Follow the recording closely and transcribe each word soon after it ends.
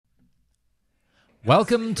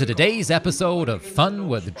Welcome to today's episode of Fun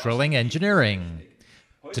with Drilling Engineering.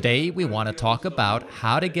 Today we want to talk about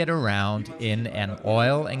how to get around in an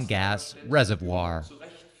oil and gas reservoir.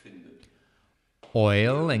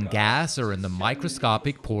 Oil and gas are in the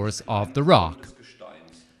microscopic pores of the rock.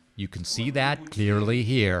 You can see that clearly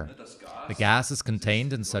here. The gas is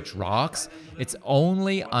contained in such rocks. It's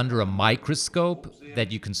only under a microscope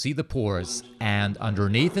that you can see the pores, and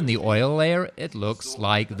underneath in the oil layer it looks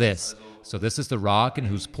like this. So this is the rock in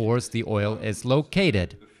whose pores the oil is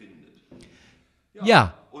located.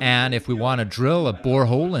 Yeah, and if we want to drill a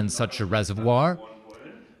borehole in such a reservoir,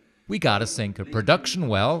 we gotta sink a production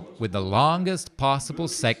well with the longest possible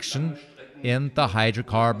section in the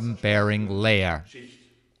hydrocarbon-bearing layer.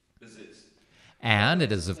 And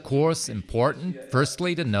it is of course important,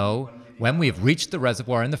 firstly, to know when we've reached the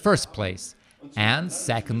reservoir in the first place, and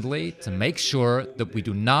secondly, to make sure that we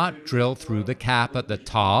do not drill through the cap at the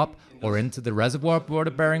top or into the reservoir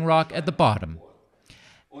border-bearing rock at the bottom.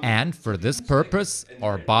 And for this purpose,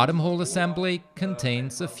 our bottom hole assembly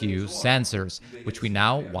contains a few sensors, which we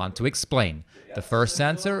now want to explain. The first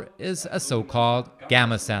sensor is a so-called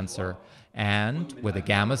gamma sensor, and with a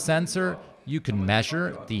gamma sensor, you can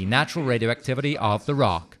measure the natural radioactivity of the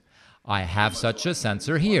rock. I have such a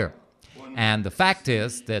sensor here. And the fact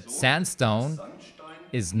is that sandstone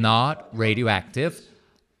is not radioactive,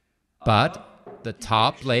 but the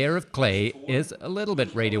top layer of clay is a little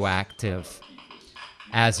bit radioactive,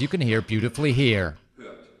 as you can hear beautifully here.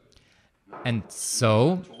 And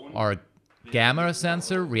so our gamma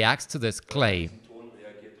sensor reacts to this clay.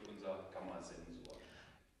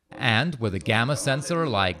 And with a gamma sensor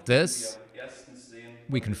like this,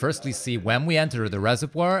 we can firstly see when we enter the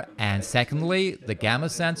reservoir, and secondly, the gamma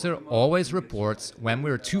sensor always reports when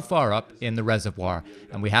we're too far up in the reservoir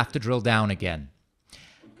and we have to drill down again.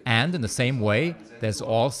 And in the same way, there's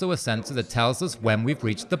also a sensor that tells us when we've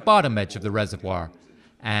reached the bottom edge of the reservoir,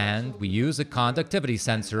 and we use a conductivity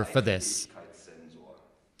sensor for this.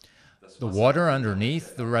 The water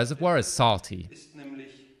underneath the reservoir is salty,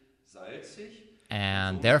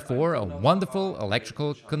 and therefore a wonderful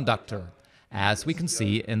electrical conductor, as we can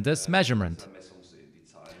see in this measurement.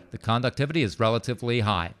 The conductivity is relatively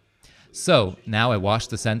high. So now I wash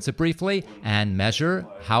the sensor briefly and measure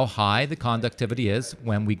how high the conductivity is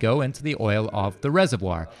when we go into the oil of the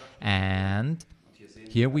reservoir. And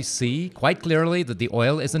here we see quite clearly that the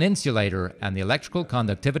oil is an insulator and the electrical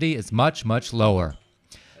conductivity is much, much lower.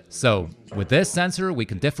 So with this sensor we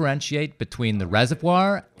can differentiate between the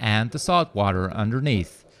reservoir and the salt water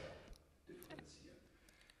underneath.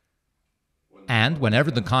 And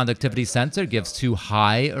whenever the conductivity sensor gives too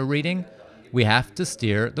high a reading, we have to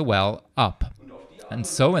steer the well up. And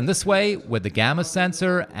so in this way, with the gamma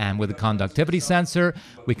sensor and with the conductivity sensor,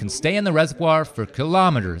 we can stay in the reservoir for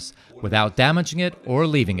kilometers without damaging it or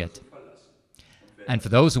leaving it. And for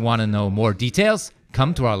those who want to know more details,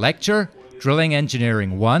 come to our lecture, Drilling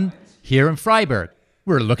Engineering 1, here in Freiburg.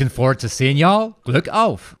 We're looking forward to seeing y'all. Glück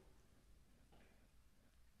auf!